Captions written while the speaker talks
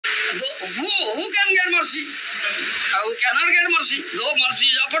Who can get mercy? Who cannot get mercy? Though mercy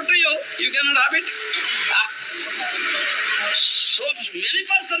is offered to you, you cannot have it. So many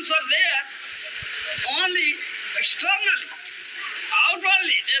persons are there, only externally,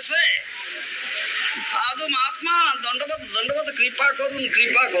 outwardly they say, Sadhu Mahatma, Dandavat Kripa Karun,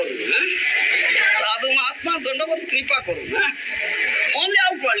 Kripa Karun. Sadhu Mahatma, Dandavat Kripa Karun. Only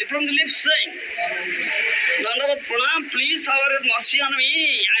outwardly, from the lips saying, Dandavat Pranam, please have mercy on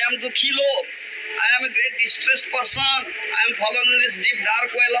me. I am Dukhi Lok. I am a great distressed person. I am fallen in this deep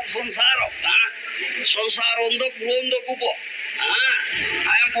dark well of samsara. Samsara ondo purondo kupo.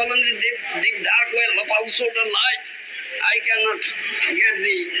 I am fallen in this deep dark well of household life. I cannot get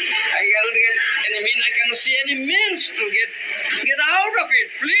any means. I cannot see any means to get out of it.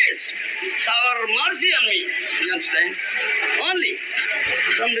 Please, shower mercy on me. You understand? Only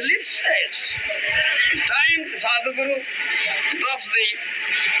from the lips says. The time Sadhu Guru drops the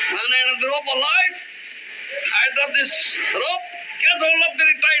one end of the rope of life, I drop this rope, catch hold of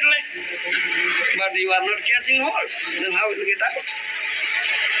it tightly. But you are not catching hold. Then how will you get out?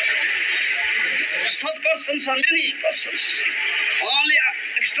 Such persons are many persons. Only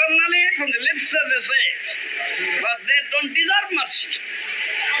externally from the lips they say it. But they don't deserve mercy.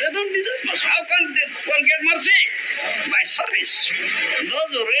 They don't deserve mercy. How can one get mercy? By service.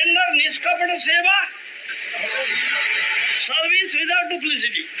 Those who render niskapata seva, service without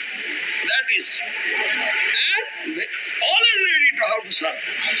duplicity. That is. And all is ready to how to serve.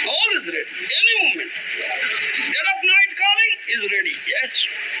 All is ready. Any moment. Dead of night calling is ready. Yes.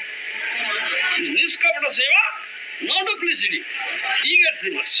 Niskapata seva, no duplicity. He gets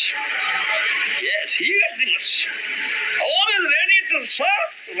the mercy. Yes, he gets the mercy. All is ready to serve,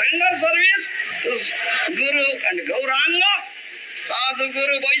 render service to Guru and Gauranga, Sadhu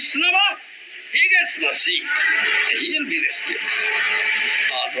Guru Vaishnava. He gets mercy. He will be rescued.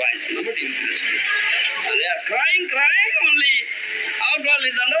 Otherwise, nobody will be rescued. And they are crying only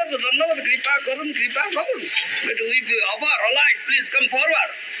outwardly. Dandavat, Kripa Karun, Kripa Karun. But if you offer, all right, please come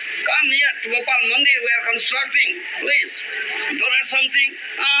forward. Come here to Gopal Mandir, we are constructing. Please, donate something.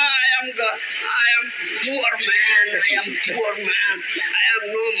 I am poor man. I have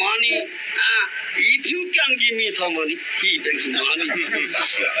no money. If you can give me some money, he takes money.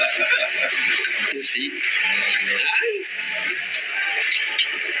 You see?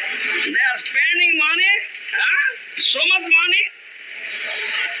 They are spending money, so much money,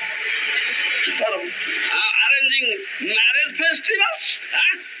 for arranging marriage festivals.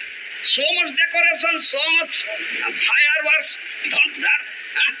 So much decoration, so much fireworks,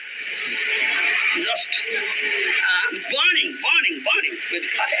 just burning with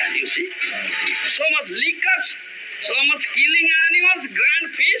fire, you see. So much liquors, so much killing animals,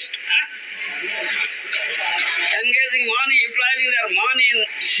 grand feast, engaging money, utilizing their money in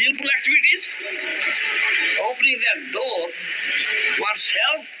sinful activities, opening their door for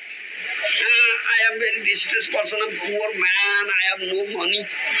self. I am very distressed person, I am poor man, I have no money.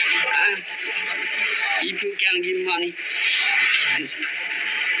 If you can give money.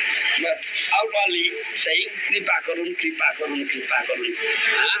 But outwardly saying, Kripa Karun, Kripa Karun, Kripa Karun.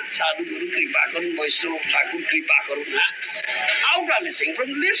 Sadhu Guru, Kripa Karun, Vaishnava, Thakur, Kripa Karun. Outwardly saying, from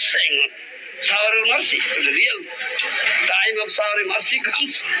the lips saying, Sovereign mercy. The real time of sovereign mercy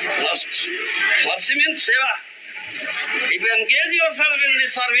comes first. Mercy means seva. If you engage yourself in the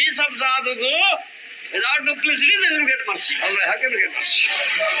service of Sadhu Guru, without duplicity, then you get mercy. Otherwise, how can you get mercy?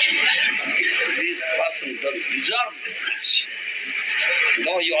 These persons don't deserve mercy.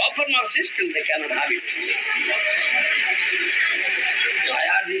 Though you offer mercy, still they cannot have it. So I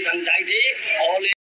have this anxiety all